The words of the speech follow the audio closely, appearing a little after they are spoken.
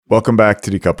Welcome back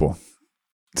to Decouple.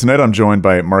 Tonight I'm joined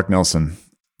by Mark Nelson,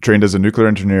 trained as a nuclear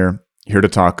engineer, here to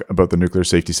talk about the nuclear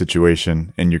safety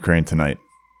situation in Ukraine tonight.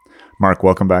 Mark,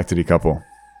 welcome back to Decouple.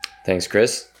 Thanks,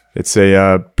 Chris. It's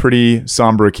a pretty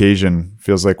somber occasion.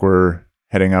 Feels like we're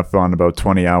heading up on about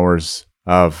 20 hours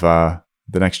of the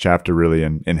next chapter, really,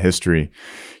 in history.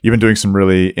 You've been doing some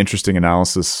really interesting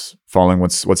analysis following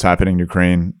what's happening in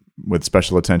Ukraine, with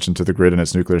special attention to the grid and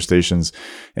its nuclear stations.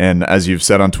 And as you've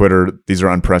said on Twitter, these are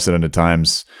unprecedented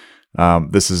times.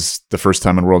 This is the first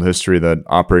time in world history that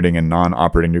operating and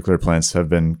non-operating nuclear plants have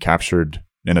been captured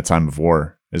in a time of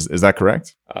war. Is that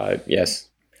correct? Yes.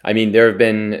 I mean, there have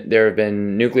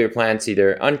been nuclear plants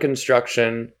either under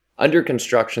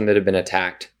construction that have been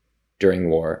attacked during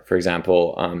war. For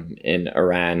example, in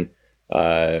Iran,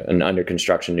 an under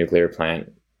construction nuclear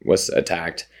plant was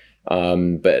attacked.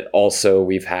 But also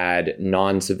we've had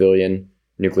non-civilian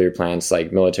nuclear plants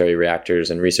like military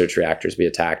reactors and research reactors be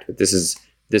attacked. But this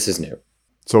is new.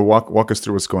 So walk us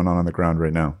through what's going on the ground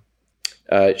right now.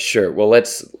 Sure. Well,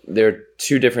 there are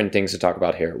two different things to talk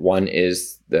about here. One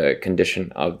is the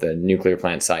condition of the nuclear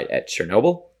plant site at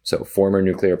Chernobyl. So former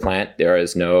nuclear plant, there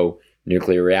is no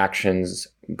nuclear reactions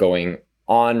going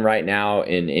on right now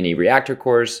in any reactor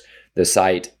cores. The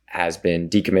site has been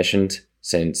decommissioned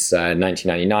since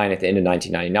 1999. At the end of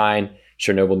 1999,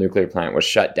 Chernobyl nuclear plant was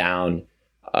shut down.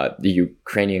 The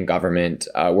Ukrainian government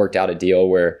worked out a deal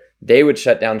where they would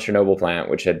shut down Chernobyl plant,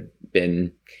 which had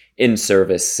been in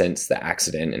service since the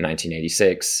accident in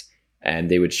 1986,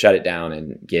 and they would shut it down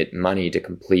and get money to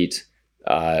complete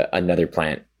another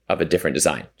plant of a different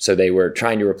design. So they were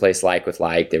trying to replace like with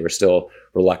like. They were still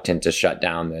reluctant to shut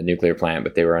down the nuclear plant,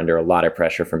 but they were under a lot of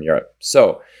pressure from Europe.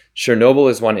 So Chernobyl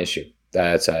is one issue.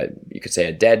 That's you could say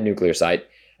a dead nuclear site.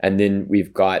 And then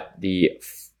we've got the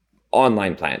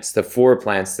online plants, the 4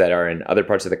 plants that are in other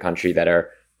parts of the country that are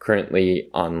currently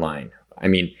online. I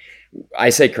mean, I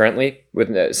say currently, with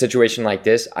a situation like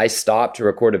this, I stop to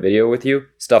record a video with you,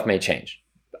 stuff may change.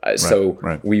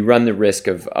 Right. We run the risk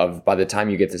of by the time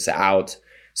you get this out,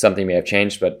 something may have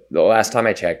changed. But the last time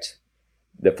I checked,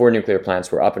 the 4 nuclear plants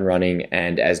were up and running.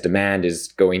 And as demand is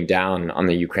going down on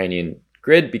the Ukrainian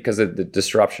grid because of the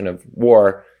disruption of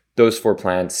war, those 4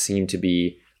 plants seem to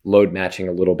be load matching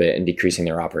a little bit and decreasing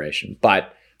their operation.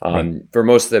 But for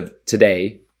most of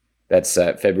today, that's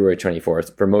February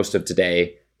 24th, for most of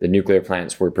today, the nuclear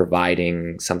plants were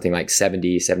providing something like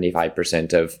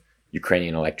 75% of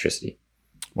Ukrainian electricity.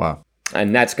 Wow.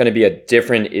 And that's going to be a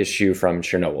different issue from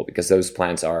Chernobyl because those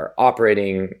plants are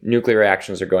operating, nuclear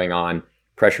reactions are going on,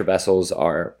 pressure vessels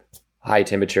are high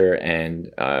temperature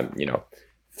and,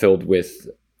 filled with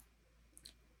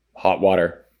hot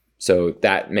water. So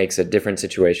that makes a different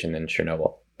situation than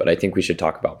Chernobyl. But I think we should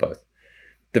talk about both.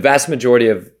 The vast majority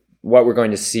of what we're going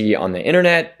to see on the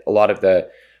internet, a lot of the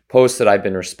posts that I've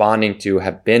been responding to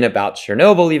have been about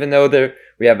Chernobyl, even though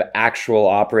we have actual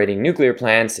operating nuclear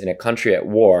plants in a country at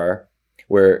war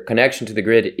where connection to the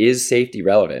grid is safety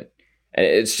relevant. And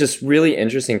it's just really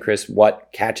interesting, Chris, what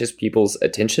catches people's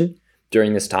attention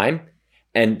during this time.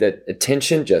 And the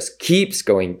attention just keeps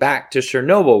going back to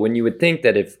Chernobyl when you would think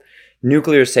that if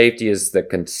nuclear safety is the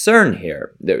concern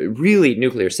here, that really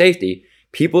nuclear safety,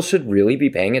 people should really be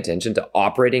paying attention to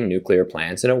operating nuclear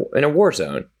plants in a war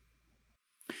zone.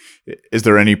 Is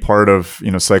there any part of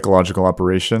psychological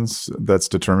operations that's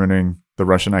determining the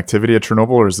Russian activity at Chernobyl,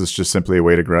 or is this just simply a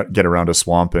way to get around a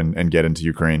swamp and get into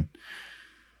Ukraine?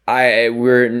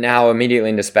 We're now immediately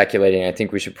into speculating. I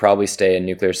think we should probably stay in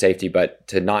nuclear safety, but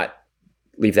to not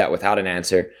leave that without an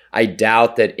answer, I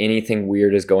doubt that anything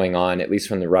weird is going on, at least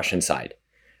from the Russian side.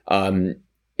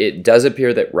 It does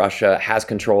appear that Russia has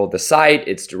control of the site.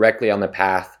 It's directly on the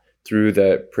path through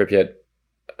the Pripyat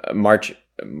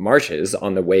marshes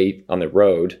on the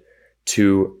road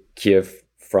to Kiev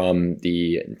from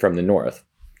the north,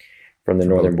 from the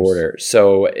northern border.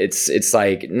 So it's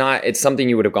like it's something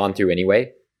you would have gone through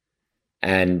anyway.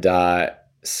 And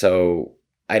so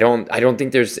I don't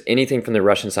think there's anything from the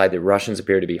Russian side. The Russians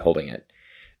appear to be holding it.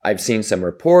 I've seen some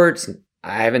reports.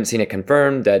 I haven't seen it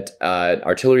confirmed that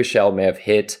artillery shell may have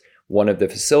hit one of the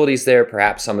facilities there,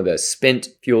 perhaps some of the spent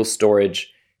fuel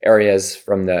storage areas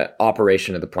from the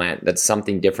operation of the plant. That's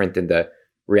something different than the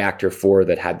reactor 4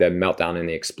 that had the meltdown and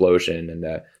the explosion and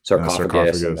the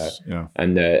sarcophagus.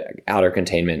 And the outer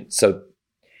containment. So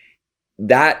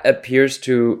that appears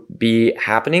to be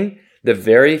happening. The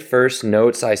very first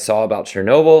notes I saw about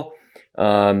Chernobyl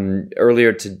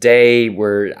earlier today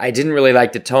were, I didn't really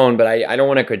like the tone, but I don't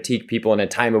want to critique people in a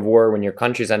time of war when your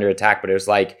country's under attack, but it was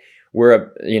like,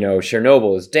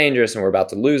 Chernobyl is dangerous and we're about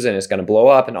to lose it and it's going to blow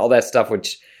up and all that stuff,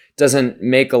 which doesn't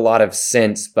make a lot of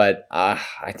sense, but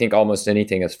I think almost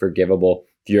anything is forgivable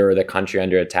if you're the country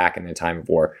under attack in a time of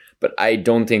war. But I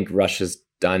don't think Russia's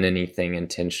done anything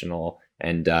intentional,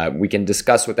 and we can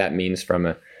discuss what that means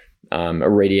from a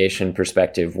radiation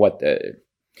perspective.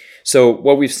 So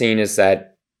what we've seen is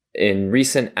that in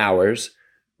recent hours,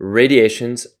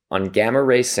 radiations on gamma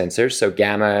ray sensors, so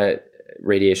gamma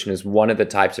radiation is one of the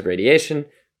types of radiation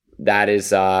that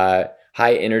is high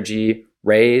energy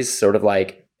rays, sort of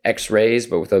like X-rays,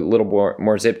 but with a little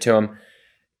more zip to them.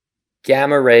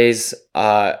 Gamma rays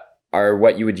are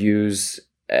what you would use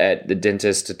at the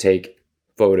dentist to take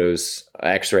photos,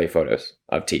 X-ray photos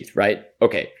of teeth, right?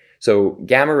 Okay, so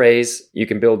gamma rays you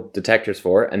can build detectors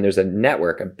for, and there's a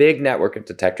big network of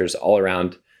detectors all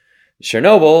around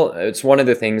Chernobyl. It's one of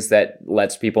the things that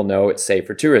lets people know it's safe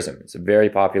for tourism. It's a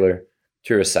very popular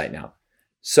tourist site now.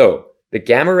 So the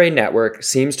gamma ray network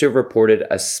seems to have reported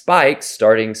a spike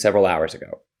starting several hours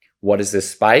ago. What is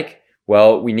this spike?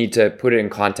 Well, we need to put it in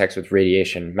context with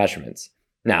radiation measurements.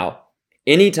 Now,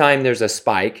 anytime there's a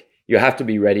spike, you have to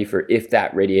be ready for if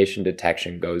that radiation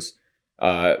detection goes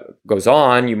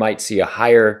on, you might see a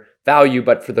higher value.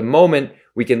 But for the moment,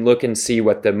 we can look and see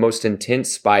what the most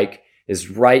intense spike is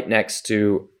appears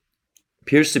to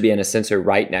be in a sensor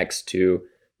right next to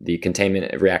the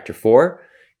containment reactor 4.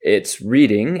 It's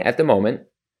reading at the moment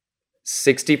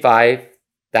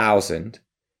 65,000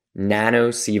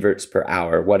 nanosieverts per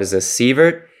hour. What is a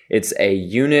sievert? It's a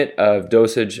unit of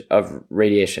dosage of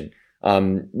radiation.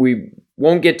 We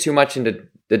won't get too much into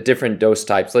the different dose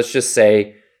types. Let's just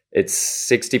say it's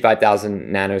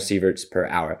 65,000 nanosieverts per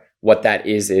hour. What that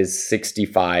is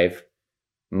 65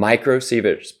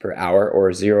 microsieverts per hour, or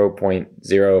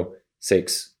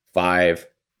 0.065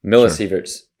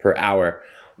 millisieverts per hour.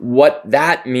 What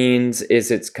that means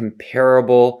is it's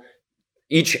comparable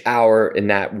each hour in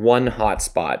that one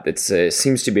hotspot that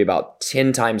seems to be about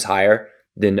 10 times higher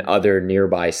than other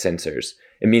nearby sensors.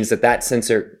 It means that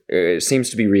sensor seems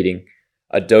to be reading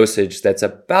a dosage that's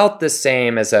about the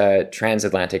same as a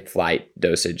transatlantic flight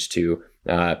dosage to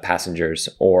passengers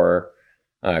or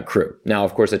crew. Now,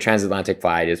 of course, a transatlantic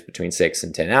flight is between 6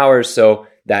 and 10 hours, so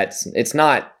it's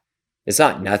not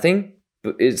nothing,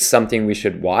 but it's something we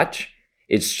should watch.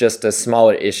 It's just a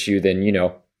smaller issue than,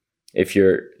 if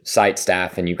you're site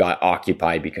staff and you got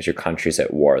occupied because your country's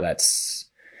at war. It's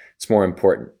more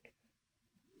important.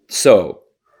 So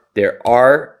there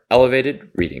are elevated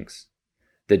readings.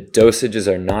 The dosages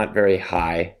are not very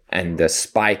high, and the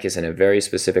spike is in a very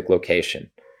specific location.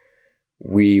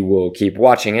 We will keep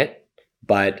watching it.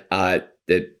 But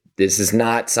this is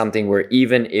not something where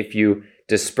even if you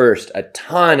dispersed a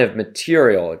ton of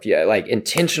material, if you like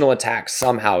intentional attacks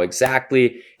somehow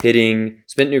exactly hitting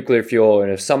spent nuclear fuel,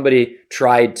 and if somebody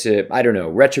tried to,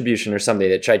 retribution or somebody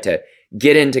that tried to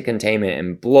get into containment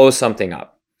and blow something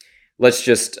up, let's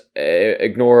just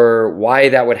ignore why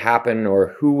that would happen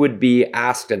or who would be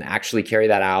asked and actually carry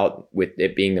that out, with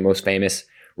it being the most famous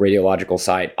radiological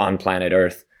site on planet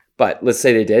Earth. But let's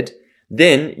say they did.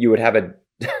 Then you would have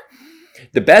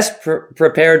the best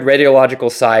prepared radiological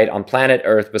site on planet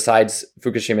Earth besides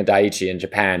Fukushima Daiichi in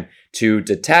Japan to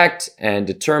detect and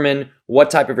determine what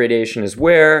type of radiation is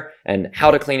where and how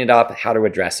to clean it up, how to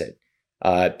address it.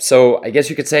 So I guess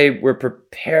you could say we're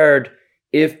prepared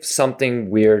if something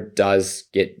weird does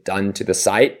get done to the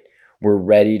site. We're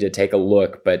ready to take a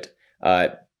look, but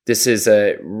this is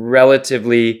a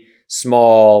relatively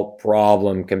small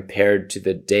problem compared to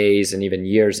the days and even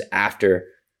years after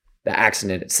the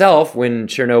accident itself, when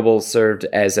Chernobyl served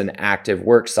as an active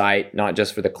work site, not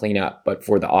just for the cleanup, but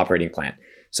for the operating plant.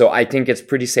 So I think it's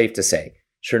pretty safe to say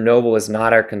Chernobyl is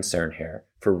not our concern here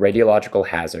for radiological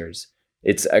hazards.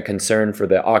 It's a concern for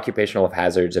the occupational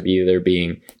hazards of either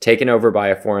being taken over by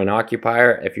a foreign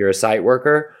occupier if you're a site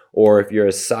worker, or if you're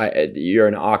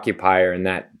an occupier and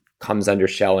that comes under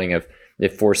shelling if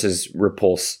forces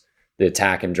repulse the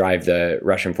attack and drive the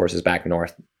Russian forces back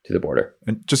north to the border.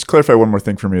 And just clarify one more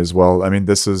thing for me as well. I mean,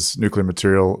 this is nuclear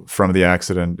material from the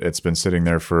accident. It's been sitting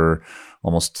there for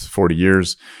almost 40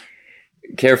 years.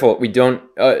 Careful. We don't,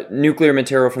 nuclear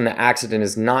material from the accident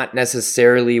is not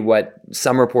necessarily what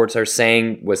some reports are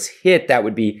saying was hit. That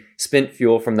would be spent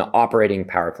fuel from the operating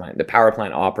power plant. The power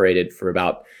plant operated for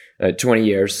about 20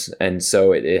 years. And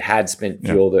so it had spent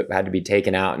fuel that had to be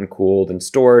taken out and cooled and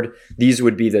stored. These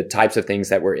would be the types of things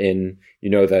that were in,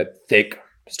 the thick,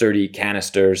 sturdy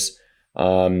canisters.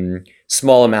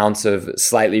 Small amounts of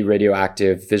slightly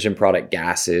radioactive fission product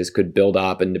gases could build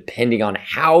up. And depending on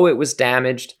how it was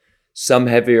damaged, some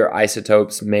heavier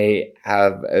isotopes may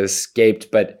have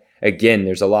escaped. But again,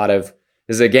 there's a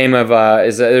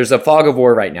fog of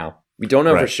war right now. We don't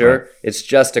know for sure. Right. It's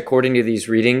just according to these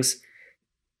readings,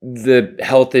 the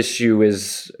health issue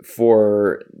is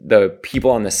for the people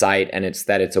on the site, and it's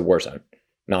a war zone,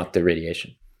 not the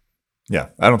radiation. Yeah,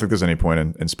 I don't think there's any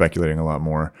point in speculating a lot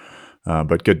more,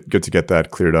 but good to get that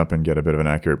cleared up and get a bit of an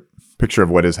accurate picture of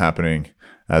what is happening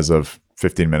as of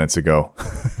 15 minutes ago.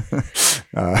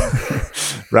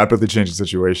 Rapidly changing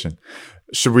situation.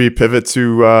 Should we pivot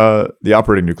to the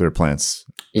operating nuclear plants?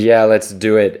 Yeah, let's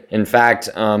do it. In fact,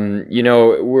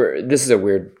 this is a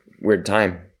weird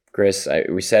time, Chris.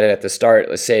 We said it at the start.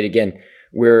 Let's say it again.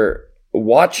 We're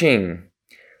watching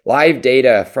live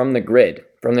data from the grid,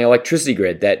 from the electricity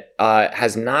grid that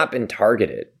has not been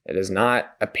targeted. It has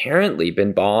not apparently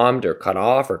been bombed or cut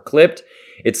off or clipped.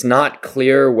 It's not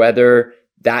clear whether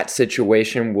that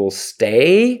situation will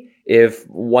stay if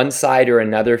one side or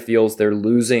another feels they're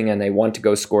losing and they want to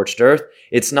go scorched earth.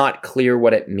 It's not clear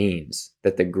what it means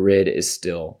that the grid is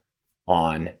still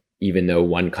on, even though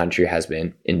one country has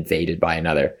been invaded by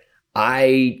another.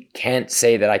 I can't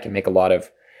say that I can make a lot of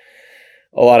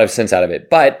sense out of it,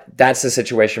 but that's the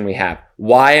situation we have.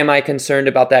 Why am I concerned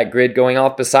about that grid going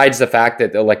off? Besides the fact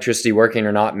that the electricity working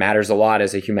or not matters a lot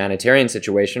as a humanitarian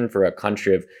situation for a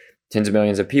country of tens of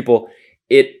millions of people,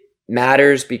 it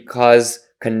matters because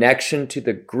connection to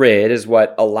the grid is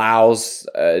what allows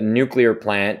a nuclear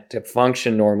plant to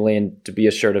function normally and to be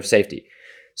assured of safety.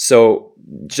 So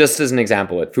just as an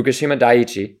example, at Fukushima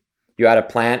Daiichi, you had a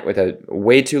plant with a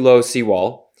way too low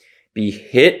seawall be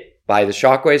hit by the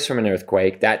shockwaves from an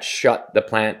earthquake. That shut the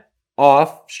plant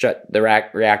off, shut the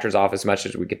reactors off as much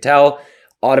as we could tell.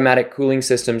 Automatic cooling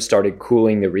systems started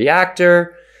cooling the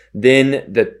reactor.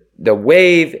 Then the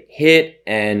wave hit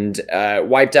and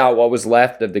wiped out what was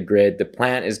left of the grid. The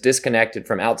plant is disconnected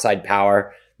from outside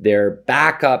power. Their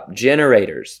backup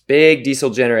generators, big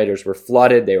diesel generators, were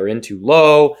flooded. They were in too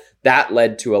low. That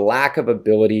led to a lack of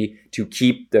ability to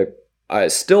keep the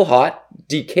still hot,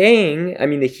 decaying. I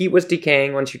mean, the heat was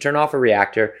decaying. Once you turn off a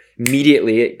reactor,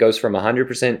 immediately it goes from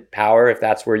 100% power, if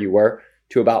that's where you were,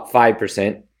 to about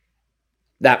 5%.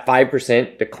 That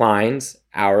 5% declines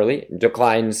hourly,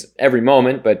 declines every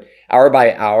moment, but hour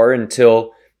by hour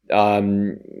until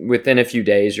within a few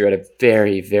days, you're at a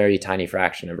very, very tiny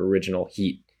fraction of original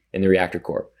heat in the reactor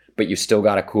core. But you still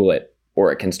got to cool it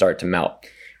or it can start to melt.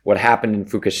 What happened in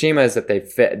Fukushima is that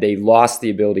they lost the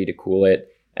ability to cool it,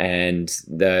 and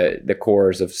the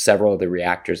cores of several of the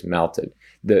reactors melted.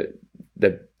 The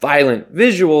violent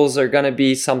visuals are going to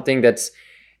be something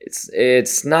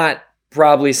it's not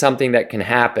probably something that can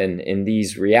happen in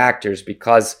these reactors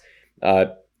because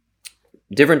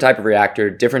different type of reactor,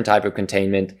 different type of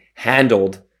containment,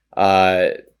 handled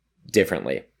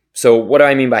differently. So what do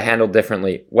I mean by handled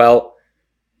differently? Well,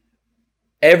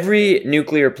 every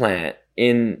nuclear plant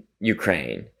in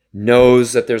Ukraine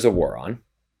knows that there's a war on.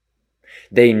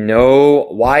 They know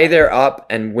why they're up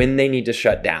and when they need to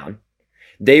shut down.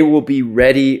 They will be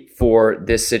ready for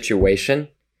this situation.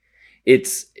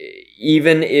 It's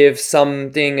even if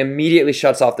something immediately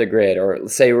shuts off the grid, or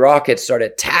let's say rockets start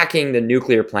attacking the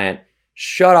nuclear plant,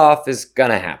 shut off is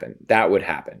gonna happen. That would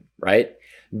happen, right?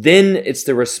 Then it's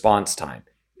the response time.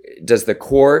 Does the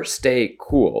core stay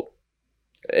cooled?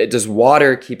 Does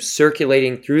water keep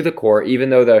circulating through the core even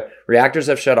though the reactors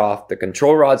have shut off, the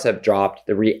control rods have dropped,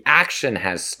 the reaction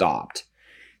has stopped?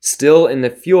 Still in the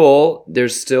fuel,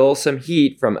 there's still some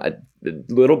heat from a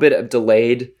little bit of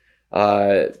delayed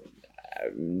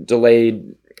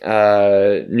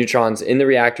neutrons in the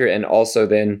reactor, and also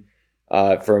then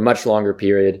for a much longer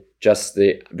period, just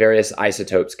the various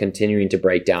isotopes continuing to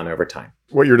break down over time.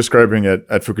 What you're describing at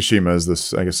Fukushima is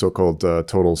this, I guess, so-called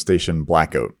total station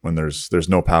blackout, when there's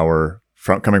no power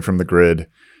coming from the grid.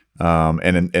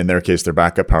 And in their case, their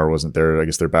backup power wasn't there. I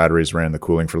guess their batteries ran the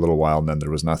cooling for a little while, and then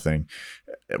there was nothing.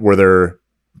 Were there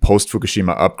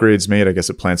post-Fukushima upgrades made, I guess,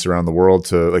 at plants around the world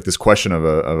to, like, this question of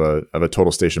a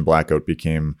total station blackout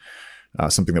became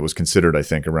something that was considered, I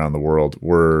think, around the world?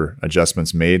 Were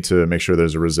adjustments made to make sure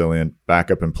there's a resilient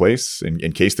backup in place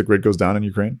in case the grid goes down in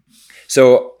Ukraine?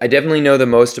 So I definitely know the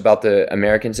most about the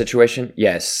American situation.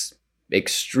 Yes,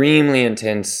 extremely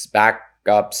intense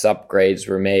backups, upgrades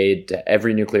were made to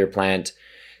every nuclear plant.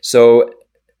 So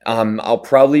I'll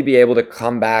probably be able to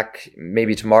come back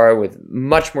maybe tomorrow with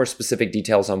much more specific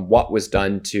details on what was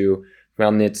done to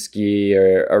Khmelnytsky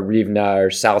or Rivne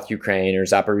or South Ukraine or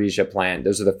Zaporizhzhia plant.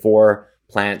 Those are the 4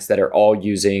 plants that are all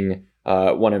using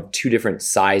one of 2 different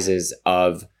sizes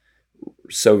of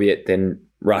Soviet then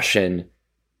Russian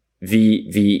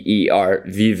VVER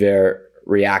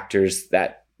reactors.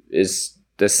 That is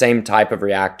the same type of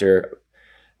reactor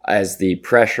as the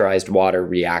pressurized water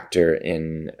reactor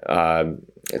in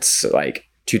it's like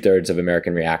 2/3 of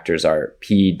American reactors are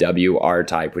PWR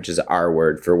type, which is our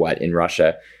word for what in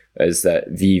Russia is the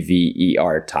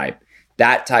VVER type.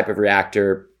 That type of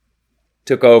reactor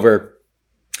took over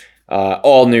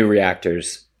all new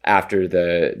reactors after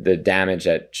the damage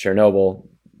at Chernobyl.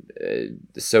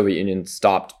 The Soviet Union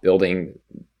stopped building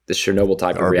the Chernobyl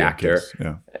type of reactor,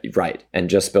 right, and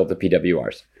just built the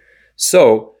PWRs.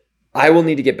 So I will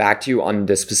need to get back to you on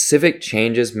the specific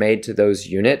changes made to those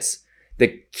units.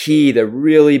 The key, the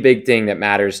really big thing that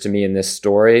matters to me in this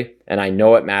story, and I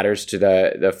know it matters to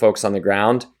the folks on the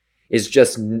ground, is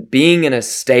just being in a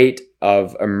state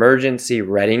of emergency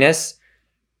readiness,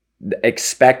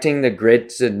 expecting the grid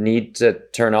to need to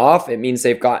turn off. It means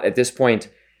they've got, at this point,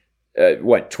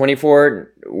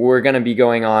 24, we're going to be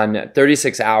going on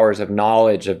 36 hours of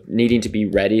knowledge of needing to be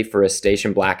ready for a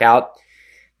station blackout.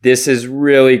 This is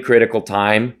really critical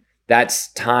time.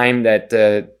 That's time that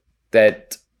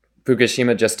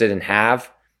Fukushima just didn't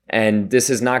have. And this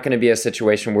is not going to be a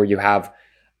situation where you have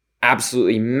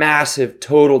absolutely massive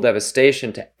total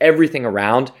devastation to everything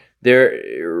around.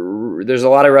 There's a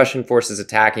lot of Russian forces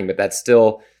attacking, but there's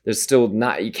still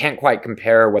not, you can't quite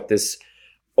compare what this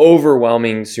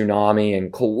overwhelming tsunami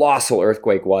and colossal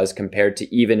earthquake was compared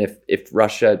to even if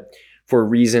Russia, for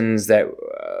reasons that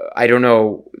I don't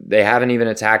know, they haven't even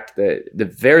attacked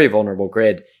the very vulnerable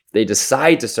grid. They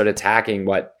decide to start attacking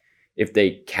what, if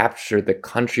they capture the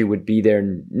country, would be their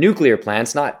nuclear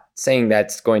plants. Not saying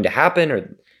that's going to happen,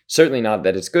 or certainly not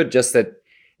that it's good, just that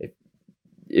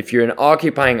if you're an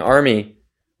occupying army,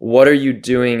 what are you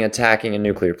doing attacking a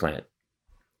nuclear plant?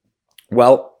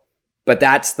 Well, but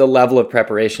that's the level of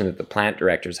preparation that the plant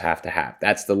directors have to have.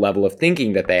 That's the level of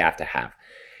thinking that they have to have.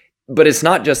 But it's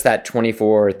not just that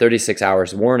 24 or 36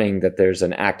 hours warning that there's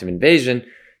an active invasion.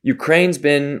 Ukraine's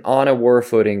been on a war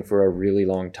footing for a really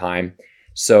long time.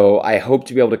 So I hope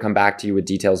to be able to come back to you with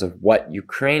details of what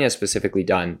Ukraine has specifically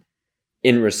done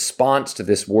in response to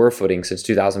this war footing since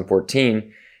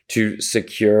 2014 to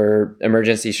secure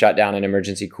emergency shutdown and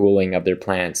emergency cooling of their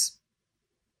plants,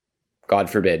 God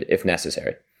forbid, if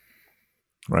necessary.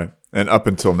 Right. And up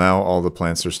until now, all the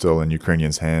plants are still in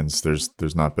Ukrainians' hands.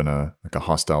 There's not been a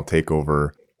hostile takeover.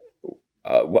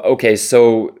 Okay,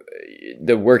 so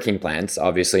the working plants,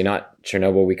 obviously not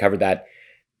Chernobyl. We covered that.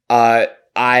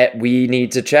 We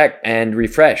need to check and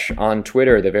refresh on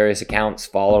Twitter the various accounts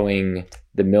following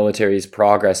the military's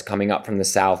progress coming up from the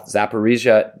south.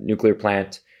 Zaporizhia nuclear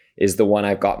plant is the one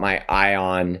I've got my eye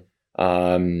on.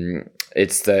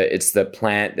 It's the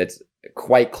plant that's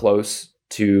quite close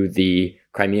to the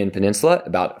Crimean Peninsula,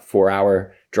 about a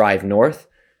 4-hour drive north.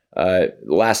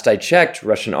 Last I checked,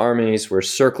 Russian armies were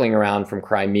circling around from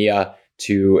Crimea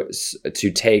to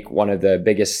take one of the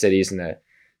biggest cities in the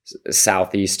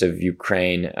southeast of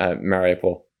Ukraine,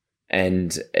 Mariupol.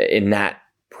 And in that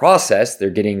process, they're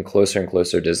getting closer and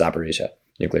closer to Zaporizhia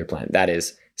nuclear plant. That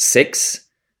is 6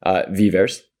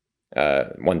 Vivers,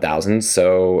 1,000.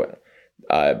 So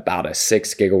about a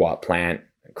 6 gigawatt plant,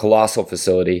 colossal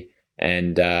facility.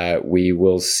 And we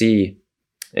will see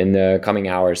in the coming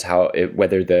hours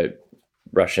whether the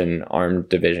Russian armed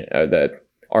division, the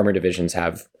armor divisions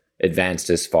have advanced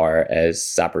as far as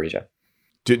Zaporizhia.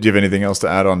 Do you have anything else to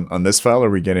add on this file? Or are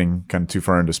we getting kind of too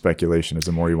far into speculation? Is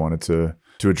there more you wanted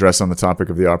to address on the topic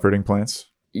of the operating plants?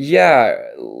 Yeah,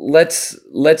 let's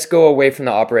go away from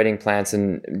the operating plants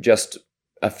and just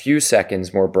a few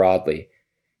seconds more broadly.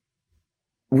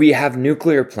 We have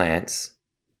nuclear plants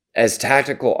as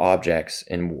tactical objects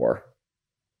in war.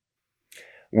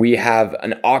 We have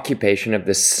an occupation of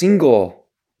the single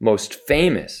most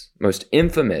famous, most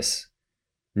infamous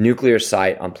nuclear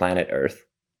site on planet Earth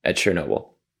at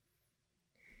Chernobyl.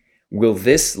 Will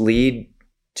this lead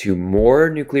to more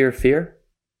nuclear fear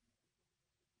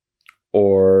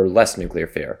or less nuclear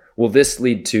fear? Will this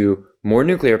lead to more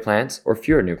nuclear plants or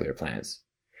fewer nuclear plants?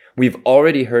 We've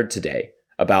already heard today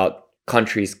about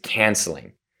countries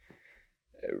canceling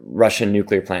Russian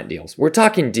nuclear plant deals. We're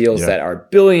talking deals that are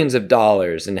billions of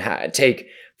dollars and take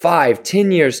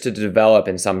 5-10 years to develop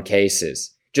in some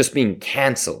cases, just being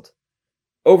canceled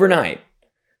overnight.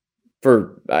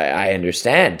 I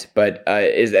understand, but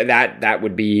is that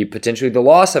would be potentially the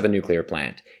loss of a nuclear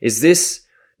plant? Is this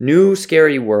new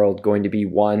scary world going to be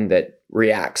one that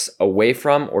reacts away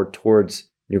from or towards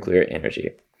nuclear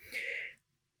energy?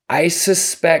 I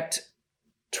suspect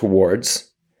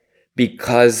towards,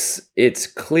 because it's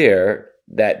clear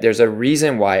that there's a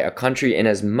reason why a country in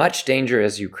as much danger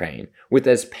as Ukraine, with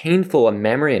as painful a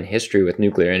memory and history with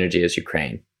nuclear energy as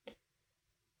Ukraine,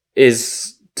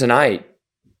 is tonight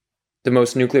the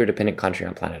most nuclear dependent country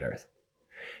on planet Earth.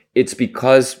 It's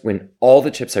because when all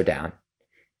the chips are down,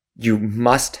 you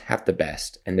must have the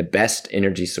best, and the best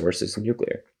energy source is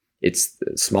nuclear. It's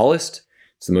the smallest,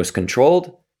 it's the most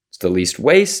controlled, it's the least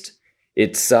waste,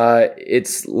 it's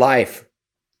life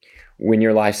when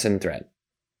your life's in threat.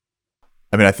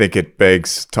 I mean, I think it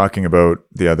begs talking about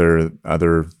the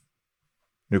other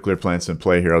nuclear plants in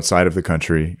play here outside of the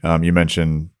country. You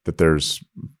mentioned that there's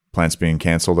plants being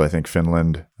canceled. I think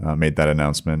Finland made that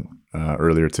announcement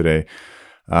earlier today.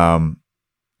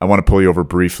 I want to pull you over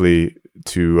briefly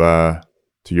to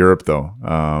Europe, though.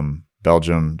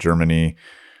 Belgium, Germany.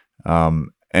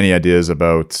 Any ideas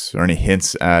about or any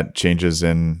hints at changes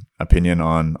in opinion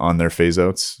on their phase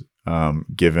outs,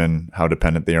 given how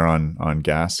dependent they are on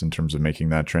gas in terms of making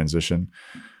that transition,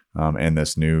 and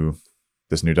this new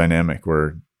dynamic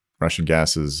where Russian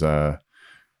gas has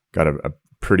got a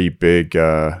pretty big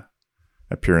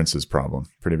appearances problem,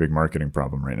 pretty big marketing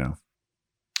problem right now.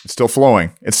 It's still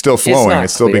flowing. It's still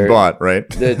being bought, right?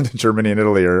 Germany and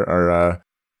Italy are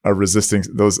resisting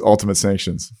those ultimate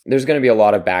sanctions. There's going to be a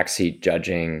lot of backseat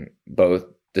judging, both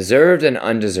deserved and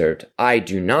undeserved. I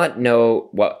do not know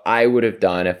what I would have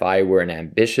done if I were an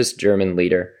ambitious German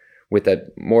leader with a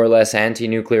more or less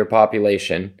anti-nuclear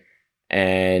population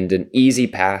and an easy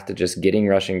path to just getting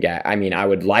Russian gas. I mean, I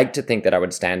would like to think that I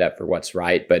would stand up for what's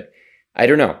right, but I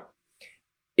don't know.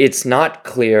 It's not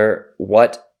clear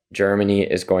what Germany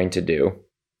is going to do.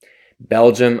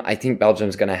 Belgium, I think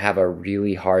Belgium's going to have a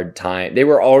really hard time. They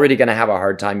were already going to have a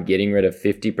hard time getting rid of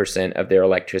 50% of their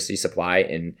electricity supply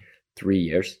in 3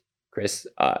 years, Chris.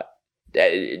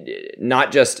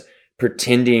 Not just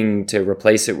pretending to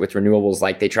replace it with renewables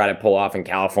like they try to pull off in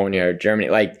California or Germany.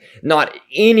 Like, not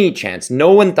any chance.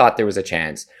 No one thought there was a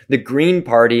chance. The Green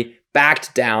Party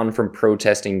backed down from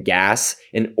protesting gas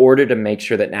in order to make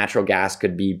sure that natural gas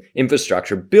could be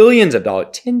infrastructure. Billions of dollars,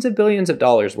 tens of billions of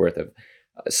dollars worth of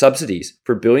subsidies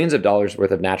for billions of dollars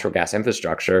worth of natural gas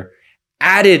infrastructure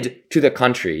added to the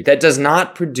country that does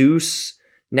not produce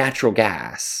natural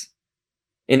gas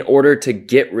in order to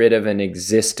get rid of an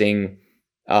existing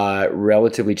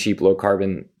relatively cheap low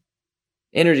carbon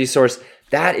energy source.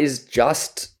 That is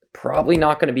just probably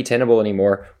not going to be tenable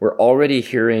anymore. We're already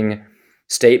hearing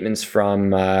statements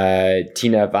from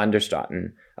Tina van der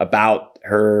Straten about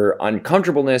her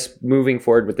uncomfortableness moving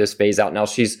forward with this phase out. Now,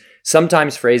 she's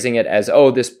sometimes phrasing it as,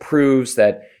 oh, this proves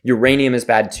that uranium is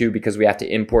bad too because we have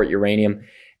to import uranium.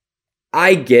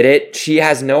 I get it. She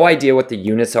has no idea what the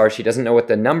units are. She doesn't know what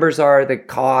the numbers are, the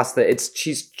cost.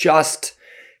 She's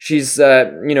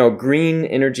green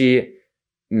energy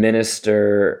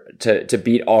minister to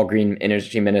beat all green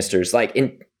energy ministers,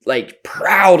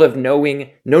 proud of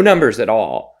knowing no numbers at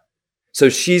all. So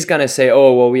she's going to say,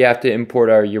 oh, well, we have to import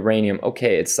our uranium.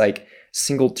 Okay, it's like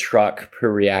single truck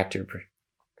per reactor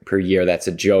per year. That's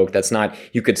a joke. That's not,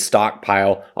 you could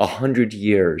stockpile 100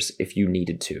 years if you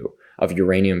needed to of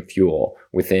uranium fuel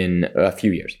within a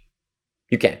few years.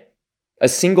 You can. A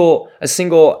single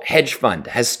hedge fund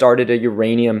has started a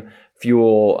uranium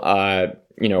fuel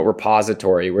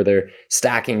repository where they're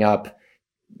stacking up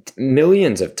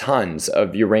millions of tons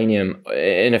of uranium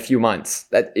in a few months.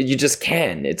 That you just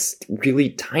can. It's really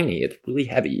tiny. It's really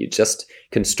heavy. You just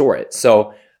can store it.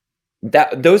 So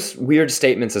that those weird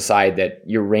statements aside, that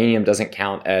uranium doesn't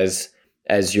count as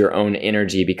your own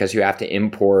energy because you have to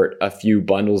import a few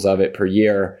bundles of it per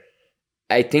year,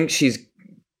 I think she's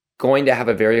going to have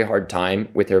a very hard time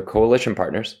with her coalition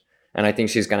partners. And I think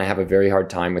she's going to have a very hard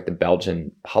time with the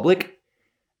Belgian public.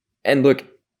 And look,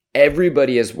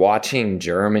 everybody is watching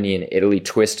Germany and Italy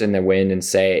twist in the wind and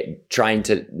trying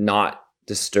to not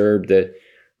disturb the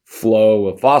flow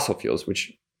of fossil fuels,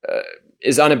 which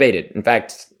is unabated. In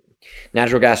fact,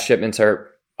 natural gas shipments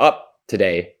are up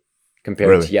today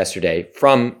compared to yesterday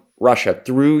from Russia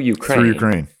through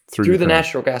Ukraine. Through the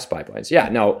natural gas pipelines. Yeah,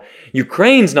 no,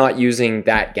 Ukraine's not using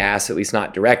that gas, at least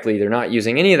not directly. They're not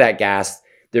using any of that gas.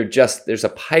 There's a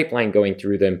pipeline going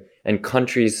through them, and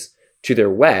countries to their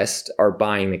west are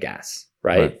buying the gas,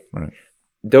 right?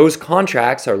 Those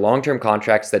contracts are long-term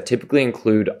contracts that typically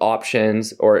include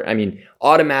options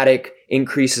automatic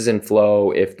increases in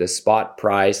flow if the spot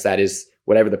price, that is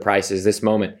whatever the price is this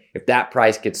moment, if that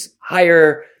price gets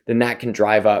higher, then that can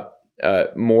drive up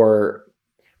more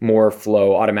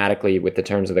flow automatically with the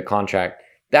terms of the contract.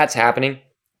 That's happening.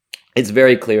 It's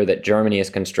very clear that Germany is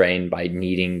constrained by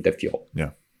needing the fuel.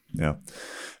 Yeah.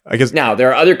 I guess now there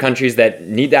are other countries that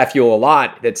need that fuel a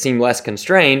lot that seem less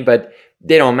constrained, but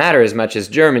they don't matter as much as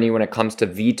Germany when it comes to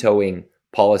vetoing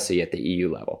policy at the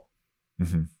EU level.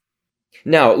 Mm-hmm.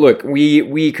 Now, look,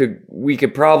 we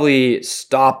could probably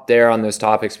stop there on those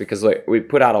topics because we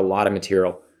put out a lot of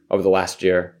material over the last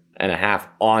year and a half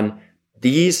on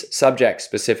these subjects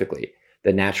specifically.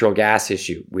 The natural gas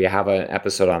issue, we have an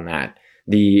episode on that.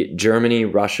 The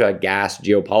Germany-Russia gas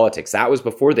geopolitics, that was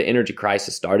before the energy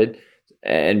crisis started.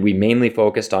 And we mainly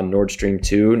focused on Nord Stream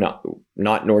 2,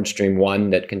 not Nord Stream 1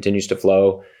 that continues to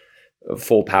flow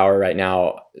full power right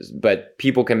now. But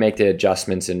people can make the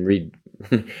adjustments and read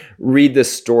the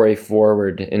story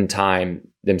forward in time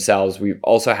themselves. We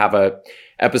also have a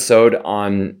episode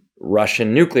on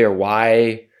Russian nuclear.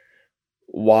 Why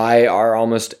are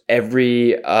almost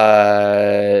every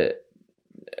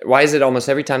why is it almost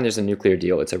every time there's a nuclear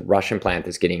deal, it's a Russian plant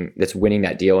that's winning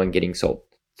that deal and getting sold?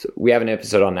 So we have an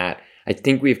episode on that. I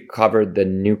think we've covered the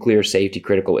nuclear safety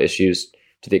critical issues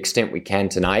to the extent we can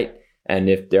tonight. And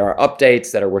if there are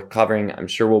updates that are worth covering, I'm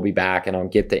sure we'll be back and I'll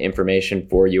get the information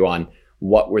for you on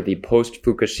what were the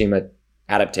post-Fukushima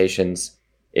adaptations,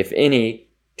 if any,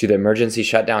 to the emergency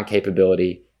shutdown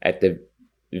capability at the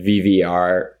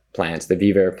VVER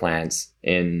plants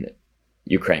in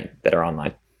Ukraine that are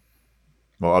online.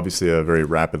 Well, obviously a very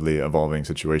rapidly evolving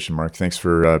situation, Mark. Thanks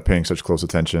for paying such close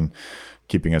attention,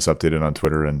 keeping us updated on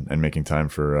Twitter and making time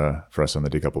for us on the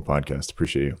Decouple podcast.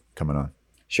 Appreciate you coming on.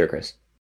 Sure, Chris.